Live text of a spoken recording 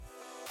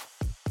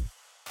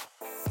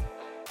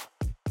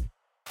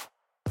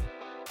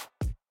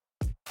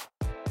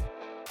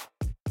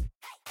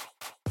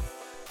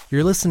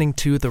You're listening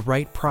to The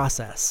Right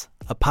Process,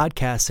 a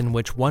podcast in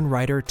which one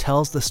writer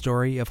tells the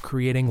story of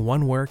creating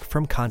one work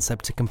from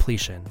concept to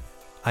completion.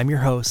 I'm your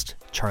host,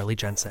 Charlie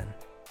Jensen.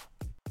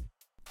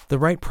 The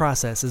Right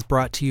Process is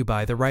brought to you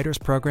by the Writers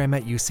Program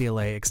at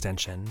UCLA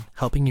Extension,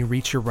 helping you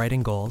reach your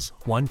writing goals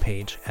one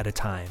page at a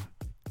time.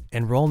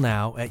 Enroll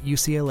now at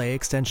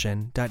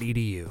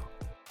uclaextension.edu.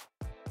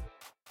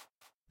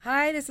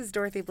 Hi, this is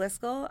Dorothy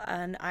Blyskal,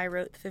 and I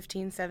wrote the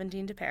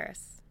 1517 to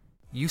Paris.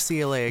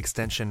 UCLA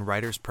Extension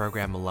Writers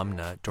Program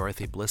alumna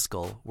Dorothy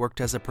Blyskal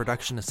worked as a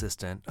production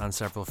assistant on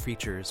several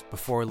features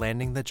before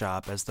landing the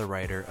job as the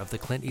writer of the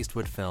Clint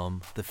Eastwood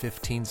film The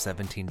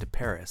 1517 to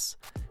Paris,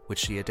 which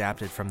she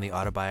adapted from the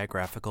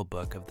autobiographical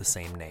book of the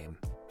same name.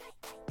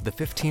 The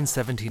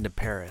 1517 to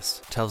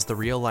Paris tells the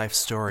real-life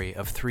story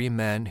of three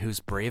men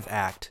whose brave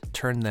act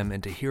turned them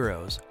into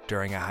heroes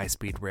during a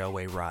high-speed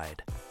railway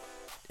ride.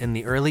 In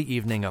the early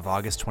evening of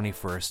August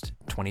 21st,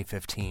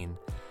 2015,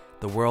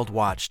 the world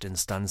watched in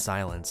stunned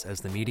silence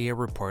as the media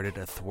reported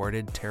a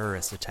thwarted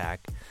terrorist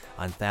attack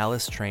on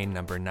Thalys train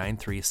number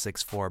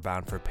 9364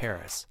 bound for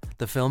Paris.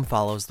 The film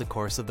follows the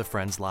course of the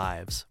friends'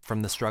 lives,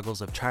 from the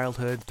struggles of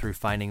childhood through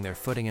finding their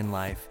footing in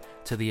life,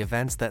 to the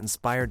events that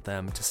inspired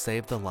them to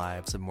save the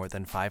lives of more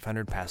than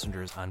 500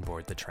 passengers on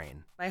board the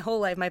train. My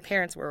whole life, my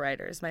parents were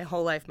writers. My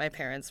whole life, my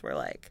parents were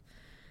like,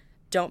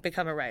 don't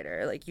become a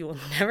writer. Like, you will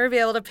never be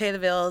able to pay the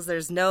bills.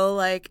 There's no,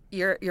 like,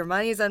 your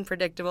money's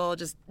unpredictable.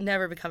 Just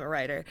never become a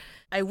writer.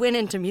 I went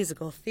into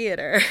musical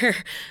theater,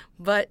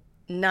 but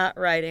not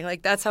writing.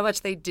 Like, that's how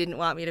much they didn't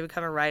want me to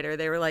become a writer.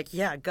 They were like,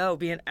 yeah, go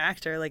be an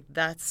actor. Like,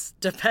 that's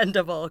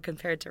dependable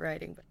compared to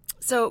writing.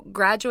 So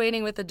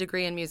graduating with a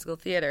degree in musical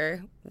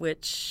theater,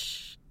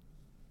 which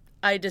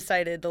I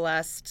decided the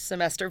last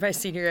semester of my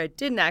senior year I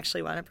didn't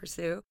actually want to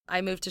pursue.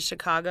 I moved to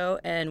Chicago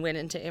and went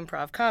into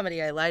improv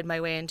comedy. I lied my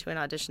way into an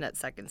audition at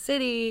Second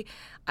City.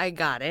 I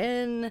got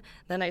in.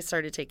 Then I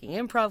started taking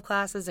improv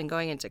classes and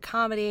going into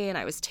comedy, and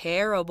I was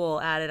terrible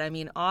at it. I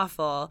mean,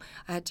 awful.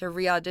 I had to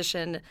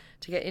re-audition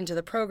to get into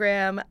the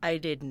program. I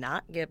did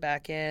not get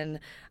back in.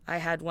 I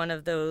had one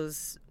of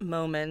those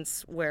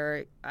moments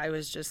where I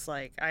was just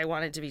like, I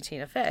wanted to be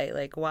Tina Fey.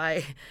 Like,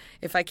 why,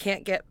 if I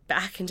can't get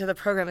back into the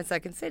program at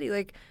Second City,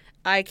 like,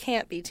 I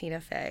can't be Tina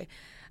Fey.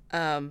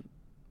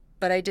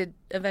 But I did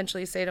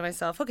eventually say to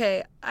myself,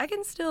 okay, I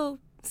can still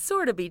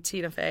sort of be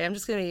Tina Fey. I'm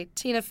just going to be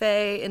Tina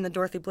Fey in the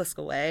Dorothy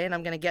Blyskal way, and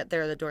I'm going to get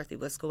there the Dorothy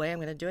Blyskal way. I'm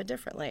going to do it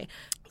differently.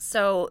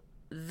 So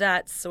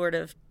that sort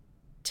of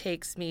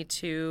takes me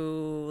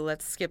to,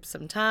 let's skip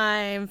some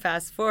time,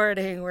 fast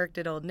forwarding, worked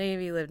at Old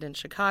Navy, lived in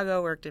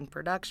Chicago, worked in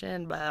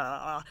production, blah, blah,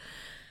 blah.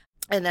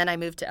 And then I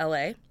moved to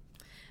LA.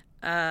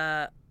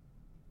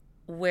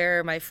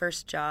 Where my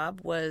first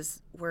job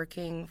was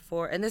working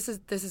for, and this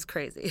is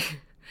crazy.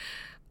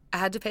 I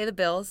had to pay the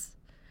bills,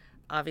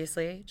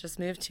 obviously. Just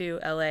moved to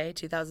LA,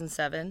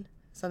 2007.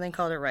 Something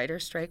called a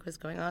writer's strike was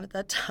going on at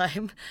that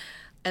time.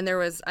 And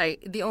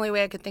the only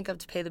way I could think of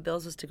to pay the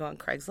bills was to go on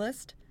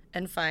Craigslist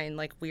and find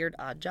like weird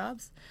odd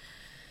jobs.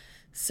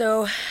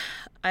 So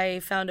I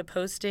found a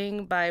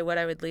posting by what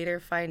I would later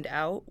find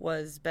out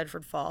was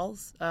Bedford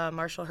Falls,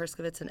 Marshall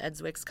Herskovitz and Ed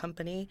Zwick's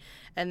company,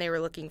 and they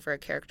were looking for a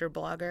character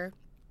blogger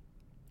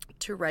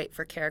to write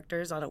for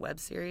characters on a web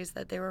series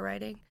that they were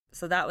writing.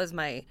 So that was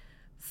my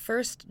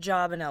first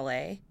job in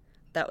LA.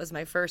 That was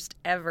my first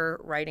ever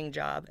writing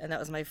job, and that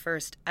was my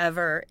first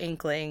ever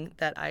inkling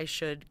that I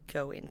should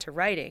go into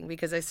writing,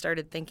 because I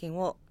started thinking,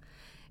 well,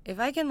 if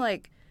I can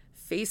like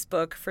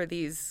Facebook for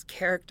these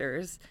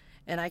characters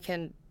and I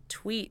can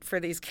tweet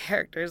for these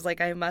characters, like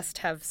I must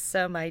have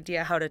some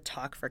idea how to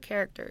talk for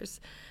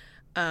characters.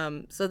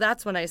 So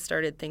that's when I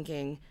started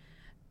thinking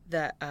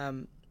that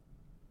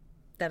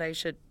that I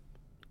should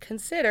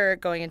consider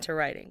going into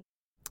writing.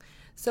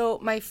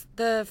 So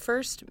the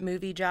first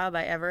movie job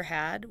I ever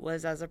had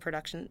was as a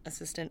production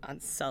assistant on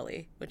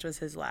Sully, which was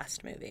his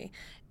last movie.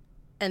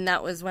 And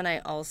that was when I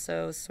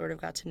also sort of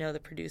got to know the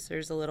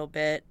producers a little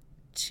bit,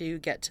 to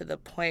get to the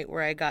point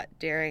where I got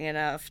daring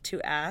enough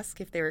to ask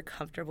if they were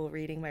comfortable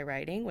reading my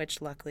writing,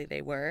 which luckily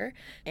they were.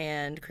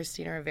 And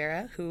Christina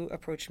Rivera, who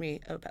approached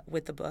me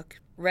with the book,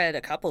 read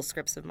a couple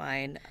scripts of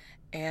mine.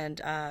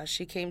 And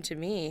she came to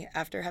me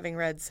after having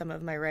read some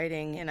of my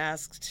writing and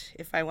asked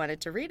if I wanted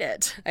to read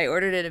it. I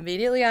ordered it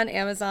immediately on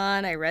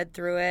Amazon. I read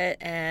through it,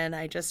 and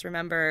I just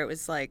remember it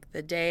was like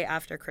the day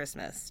after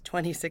Christmas,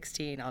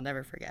 2016. I'll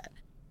never forget.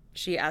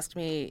 She asked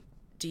me,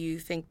 do you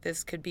think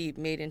this could be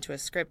made into a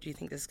script? Do you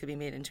think this could be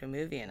made into a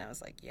movie? And I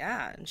was like,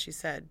 yeah. And she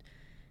said,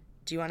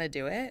 do you want to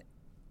do it?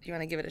 Do you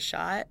want to give it a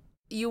shot?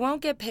 You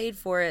won't get paid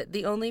for it.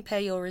 The only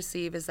pay you'll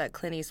receive is that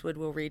Clint Eastwood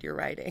will read your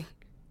writing.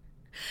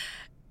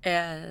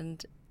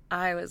 And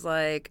I was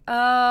like,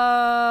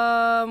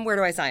 where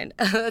do I sign?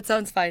 That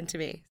sounds fine to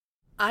me.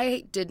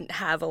 I didn't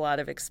have a lot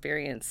of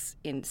experience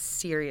in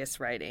serious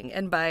writing.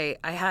 And by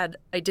I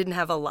didn't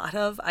have a lot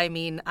of, I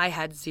mean I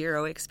had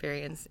zero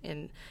experience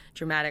in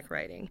dramatic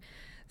writing.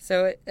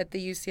 So at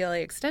the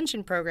UCLA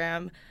Extension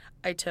Program,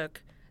 I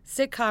took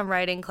sitcom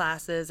writing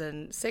classes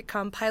and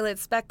sitcom pilot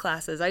spec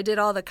classes. I did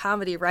all the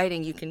comedy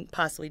writing you can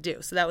possibly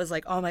do. So that was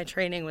like all my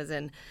training was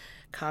in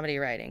comedy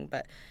writing.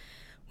 But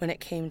when it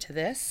came to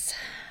this,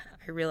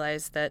 I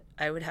realized that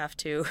I would have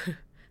to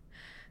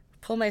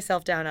pull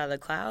myself down out of the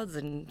clouds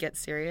and get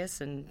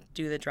serious and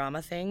do the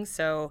drama thing.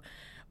 So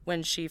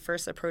when she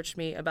first approached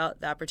me about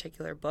that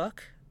particular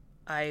book,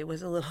 I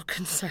was a little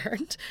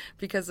concerned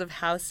because of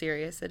how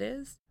serious it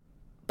is.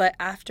 But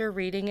after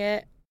reading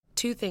it,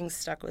 two things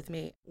stuck with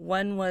me.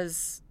 One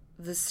was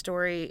the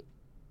story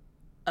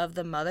of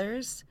the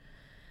mothers,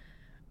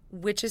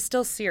 which is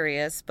still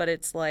serious, but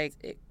it's like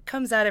it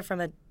comes at it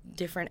from a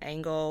different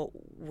angle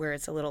where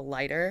it's a little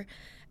lighter.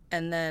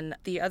 And then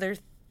the other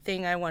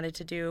thing I wanted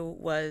to do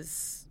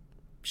was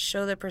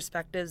show the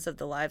perspectives of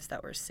the lives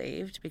that were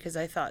saved, because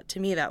I thought, to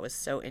me, that was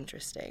so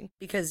interesting.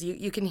 Because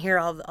you can hear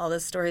all the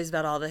stories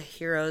about all the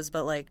heroes,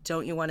 but, like,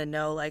 don't you want to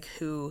know, like,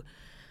 who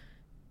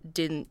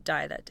didn't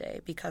die that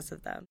day because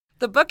of them?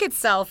 The book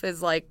itself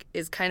is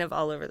kind of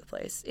all over the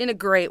place in a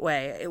great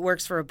way. It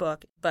works for a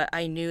book, but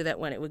I knew that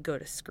when it would go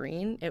to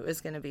screen, it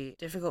was going to be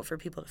difficult for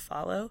people to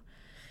follow.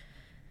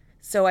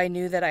 So I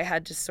knew that I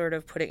had to sort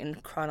of put it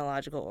in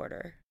chronological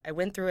order. I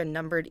went through and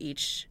numbered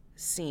each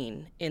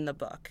scene in the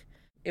book.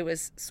 It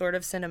was sort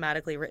of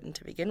cinematically written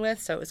to begin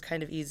with, so it was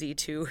kind of easy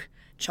to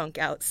chunk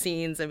out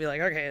scenes and be like,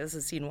 okay, this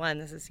is scene 1,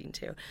 this is scene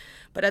 2.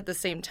 But at the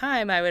same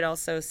time, I would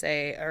also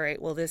say, all right,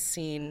 well, this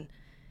scene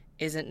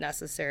isn't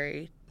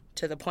necessary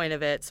to the point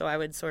of it, so I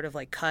would sort of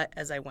like cut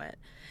as I went.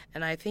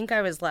 And I think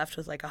I was left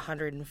with like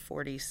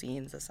 140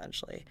 scenes,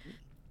 essentially,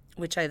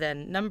 which I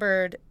then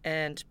numbered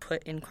and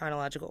put in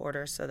chronological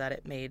order so that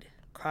it made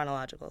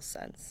chronological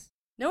sense.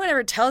 No one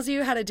ever tells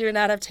you how to do an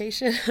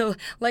adaptation.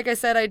 Like I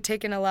said, I'd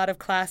taken a lot of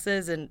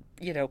classes and,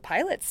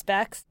 pilot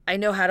specs. I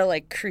know how to,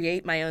 like,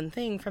 create my own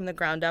thing from the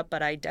ground up,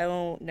 but I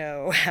don't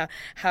know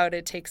how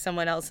to take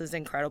someone else's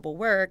incredible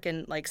work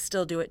and, like,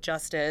 still do it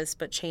justice,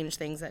 but change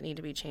things that need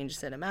to be changed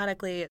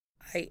cinematically.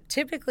 I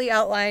typically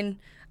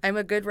outline, I'm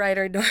a good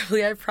writer,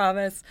 normally, I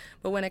promise,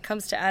 but when it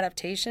comes to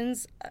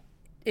adaptations,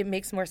 it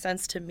makes more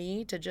sense to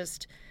me to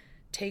just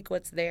take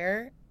what's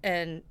there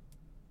and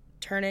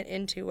turn it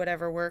into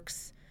whatever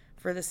works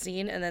for the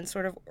scene, and then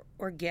sort of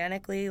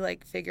organically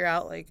like figure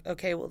out like,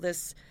 okay, well,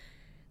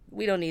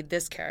 we don't need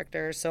this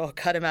character, so I'll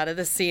cut him out of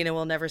the scene and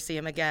we'll never see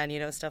him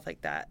again, stuff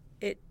like that.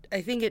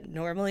 I think it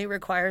normally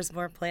requires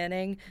more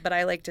planning, but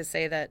I like to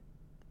say that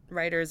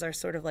writers are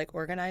sort of like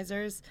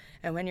organizers,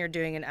 and when you're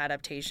doing an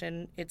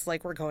adaptation, it's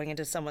like we're going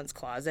into someone's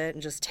closet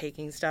and just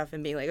taking stuff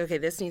and being like, okay,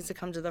 this needs to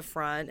come to the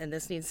front and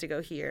this needs to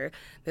go here,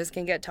 this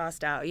can get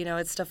tossed out,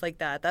 it's stuff like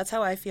that. That's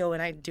how I feel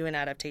when I do an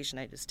adaptation.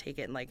 I just take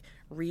it and like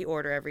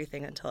reorder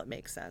everything until it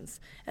makes sense,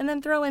 and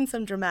then throw in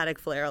some dramatic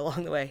flair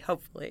along the way,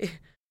 hopefully.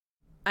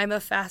 I'm a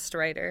fast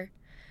writer.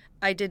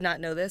 I did not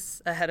know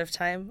this ahead of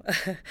time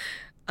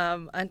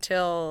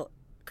until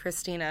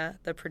Christina,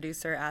 the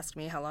producer, asked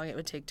me how long it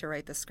would take to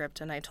write the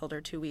script, and I told her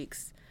 2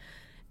 weeks.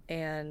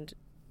 And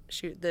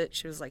she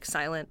was like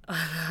silent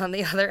on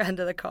the other end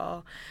of the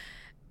call.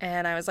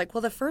 And I was like,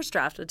 well, the first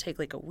draft would take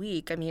like a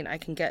week. I mean,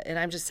 and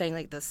I'm just saying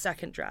like the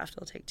second draft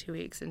will take 2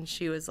 weeks. And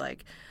she was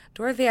like,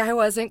 Dorothy, I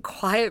wasn't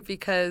quiet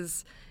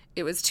because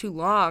it was too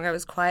long. I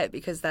was quiet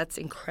because that's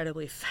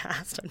incredibly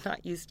fast. I'm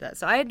not used to that.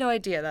 So I had no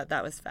idea that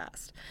that was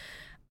fast.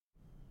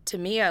 To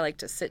me, I like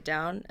to sit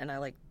down and I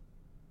like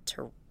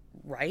to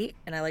write,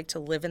 and I like to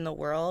live in the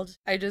world.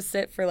 I just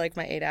sit for like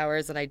my 8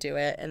 hours and I do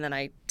it, and then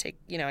I take,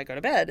 I go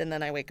to bed, and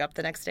then I wake up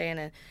the next day,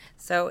 and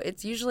so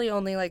it's usually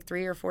only like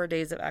 3 or 4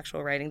 days of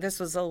actual writing. This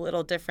was a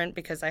little different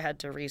because I had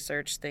to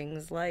research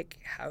things like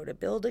how to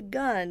build a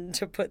gun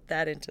to put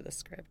that into the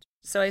script.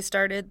 So I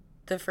started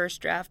the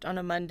first draft on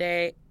a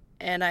Monday,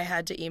 and I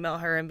had to email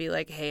her and be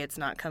like, hey, it's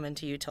not coming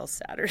to you till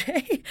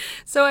Saturday.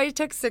 So I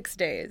took 6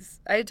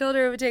 days. I told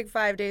her it would take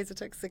 5 days. It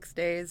took 6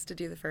 days to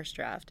do the first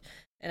draft.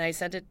 And I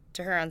sent it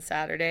to her on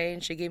Saturday,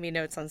 and she gave me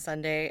notes on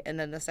Sunday, and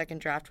then the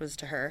second draft was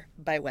to her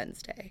by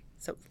Wednesday.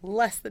 So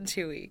less than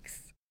 2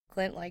 weeks.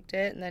 Clint liked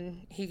it, and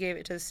then he gave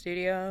it to the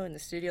studio, and the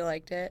studio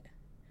liked it.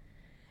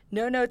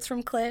 No notes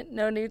from Clint,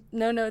 no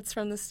notes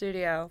from the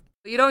studio.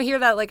 You don't hear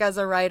that like as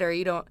a writer.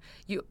 You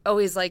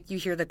always like you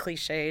hear the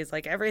cliches,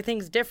 like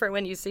everything's different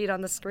when you see it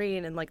on the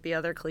screen, and like the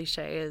other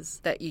cliche is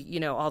that you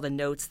know all the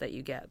notes that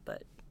you get,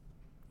 but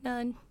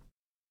none.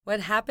 What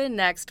happened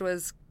next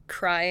was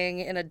crying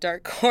in a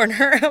dark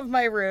corner of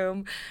my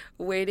room,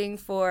 waiting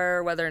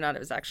for whether or not it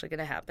was actually going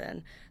to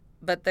happen.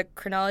 But the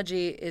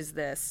chronology is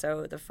this.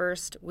 So the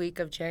first week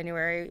of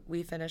January,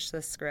 we finished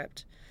the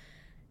script.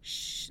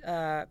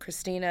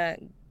 Christina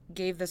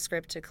gave the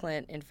script to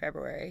Clint in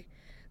February.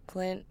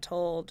 Clint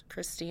told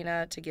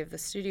Christina to give the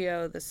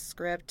studio the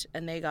script,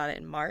 and they got it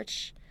in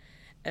March.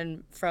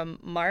 And from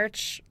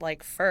March,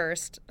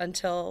 1st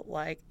until,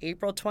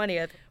 April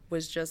 20th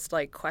was just,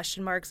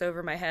 question marks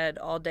over my head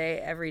all day,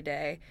 every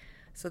day.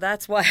 So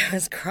that's why I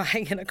was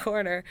crying in a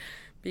corner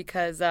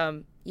because,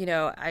 I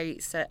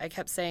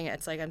kept saying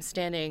it's like I'm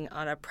standing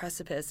on a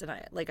precipice and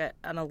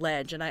on a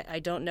ledge, and I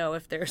don't know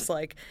if there's,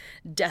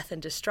 death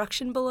and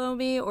destruction below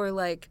me or,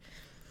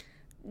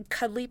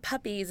 cuddly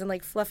puppies and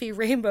like fluffy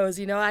rainbows.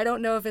 I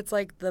don't know if it's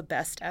like the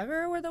best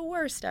ever or the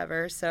worst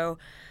ever. So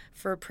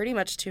for pretty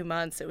much 2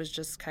 months, it was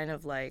just kind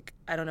of like,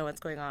 I don't know what's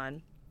going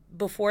on.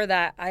 Before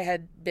that, I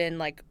had been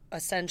like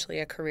essentially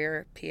a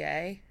career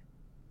PA.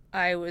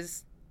 I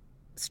was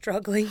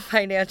struggling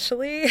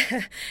financially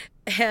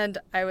and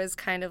I was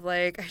kind of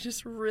like, I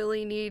just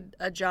really need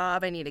a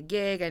job. I need a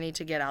gig. I need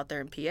to get out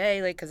there in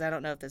PA, like, because I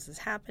don't know if this is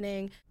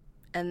happening.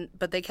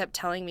 But they kept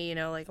telling me,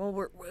 like,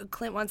 oh,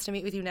 Clint wants to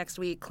meet with you next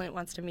week. Clint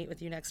wants to meet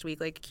with you next week.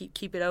 Like,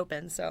 keep it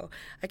open. So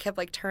I kept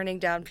like turning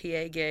down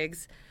PA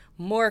gigs,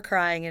 more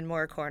crying in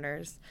more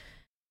corners.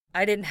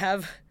 I didn't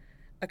have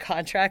a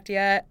contract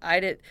yet.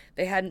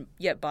 They hadn't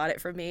yet bought it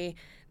from me.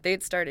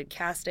 They'd started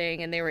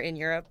casting and they were in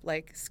Europe,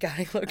 like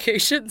scouting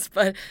locations,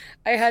 but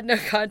I had no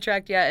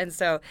contract yet. And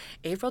so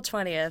April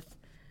 20th,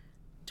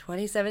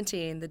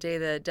 2017, the day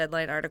the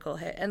deadline article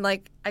hit, and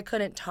like I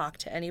couldn't talk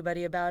to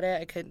anybody about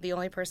it. The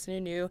only person who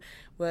knew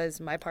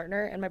was my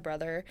partner and my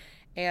brother,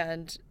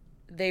 and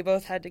they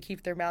both had to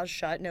keep their mouths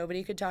shut.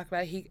 Nobody could talk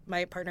about it.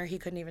 My partner, he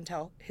couldn't even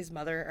tell his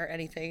mother or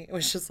anything. It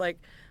was just like,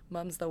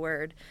 mum's the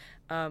word.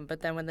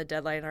 But then when the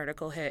deadline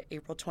article hit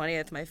April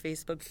 20th, my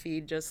Facebook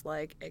feed just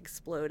like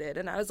exploded.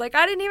 And I was like,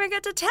 I didn't even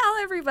get to tell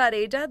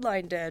everybody.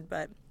 Deadline did,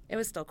 but it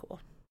was still cool.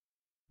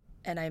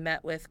 And I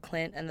met with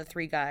Clint and the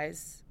 3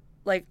 guys.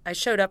 Like, I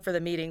showed up for the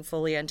meeting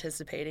fully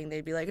anticipating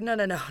they'd be like, no,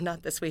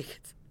 not this week.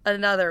 It's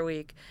another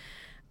week.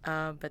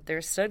 But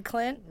there stood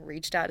Clint,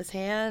 reached out his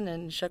hand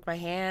and shook my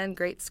hand.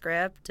 Great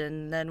script.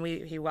 And then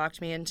he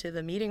walked me into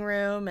the meeting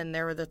room, and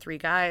there were the 3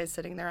 guys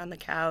sitting there on the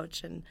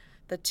couch. And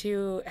the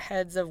 2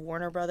 heads of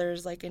Warner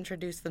Brothers, like,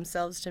 introduced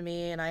themselves to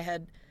me. And I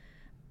had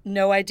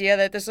no idea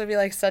that this would be,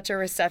 like, such a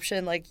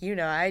reception. Like,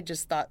 I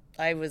just thought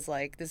I was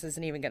like, this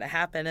isn't even going to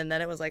happen. And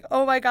then it was like,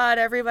 oh, my God,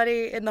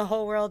 everybody in the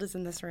whole world is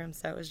in this room.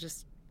 So it was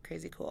just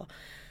crazy cool.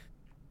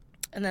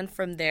 And then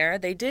from there,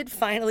 they did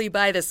finally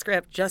buy the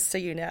script, just so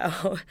you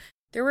know.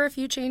 There were a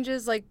few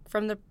changes, like,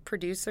 from the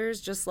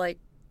producers, just, like,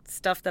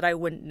 stuff that I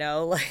wouldn't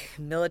know, like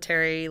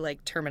military,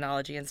 like,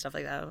 terminology and stuff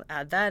like that. I'll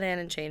add that in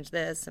and change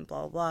this and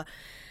blah, blah, blah.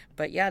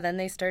 But, yeah, then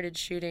they started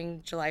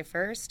shooting July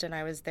 1st, and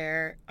I was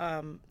there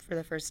for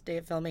the first day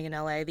of filming in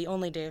L.A., the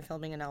only day of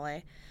filming in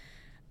L.A.,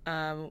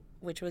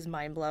 which was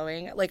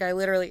mind-blowing. Like,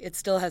 it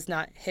still has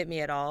not hit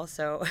me at all,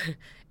 so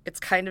it's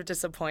kind of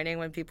disappointing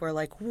when people are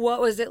like,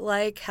 what was it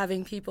like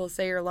having people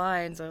say your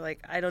lines? Or, like,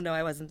 I don't know,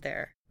 I wasn't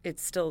there.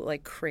 It's still,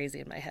 like, crazy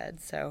in my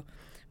head. So,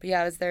 but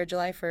yeah, I was there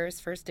July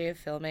 1st, first day of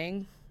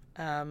filming.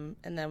 And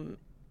then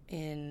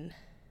in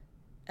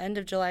end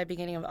of July,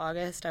 beginning of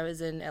August, I was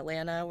in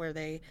Atlanta, where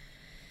they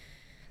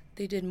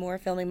did more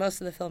filming.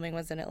 Most of the filming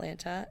was in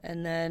Atlanta.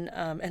 And then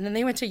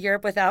they went to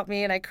Europe without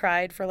me, and I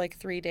cried for like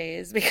 3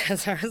 days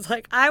because I was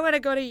like, I want to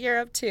go to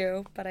Europe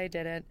too, but I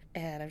didn't.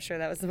 And I'm sure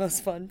that was the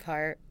most fun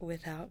part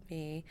without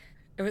me.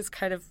 It was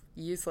kind of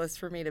useless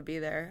for me to be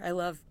there. I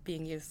love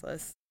being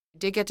useless. I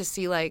did get to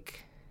see,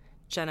 like,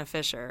 Jenna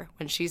Fisher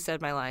when she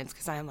said my lines,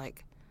 because I am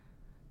like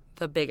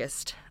the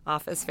biggest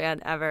Office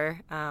fan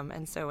ever.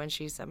 And so when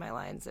she said my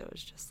lines, it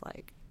was just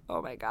like,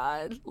 oh my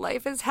God,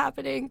 life is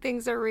happening.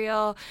 Things are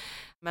real.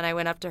 And I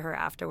went up to her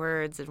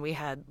afterwards and we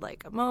had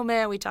like a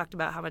moment. We talked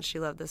about how much she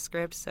loved the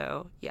script.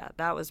 So yeah,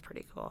 that was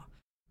pretty cool.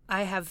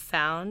 I have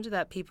found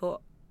that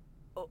people,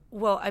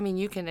 well, I mean,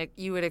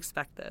 you would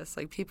expect this.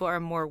 Like, people are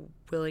more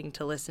willing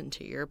to listen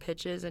to your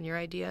pitches and your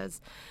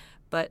ideas.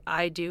 But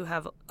I do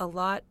have a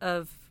lot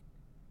of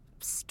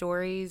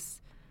stories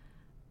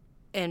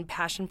and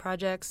passion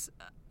projects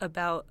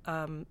about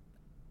the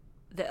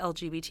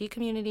LGBT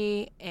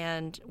community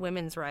and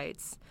women's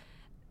rights,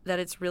 that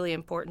it's really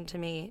important to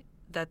me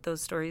that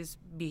those stories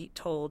be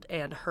told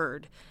and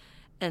heard.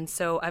 And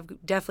so I've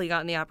definitely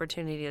gotten the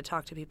opportunity to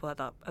talk to people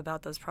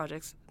about those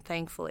projects,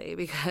 thankfully,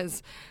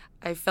 because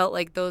I felt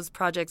like those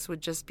projects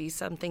would just be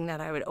something that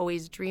I would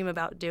always dream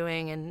about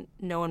doing, and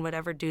no one would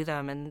ever do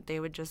them, and they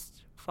would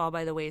just fall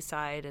by the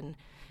wayside, and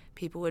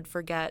people would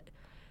forget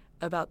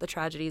about the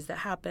tragedies that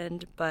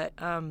happened. But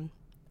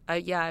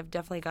I've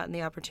definitely gotten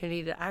the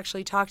opportunity to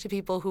actually talk to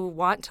people who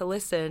want to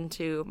listen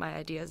to my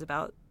ideas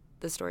about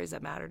the stories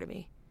that matter to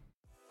me.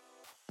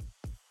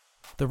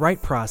 The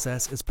Write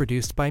Process is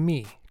produced by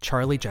me,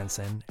 Charlie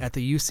Jensen, at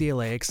the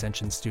UCLA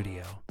Extension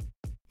Studio.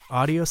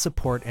 Audio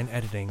support and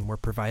editing were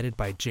provided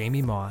by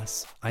Jamie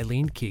Moss,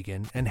 Eileen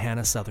Keegan, and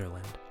Hannah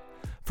Sutherland.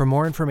 For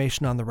more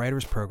information on the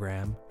Writers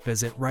Program,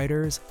 visit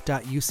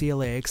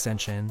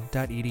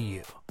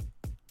writers.uclaextension.edu.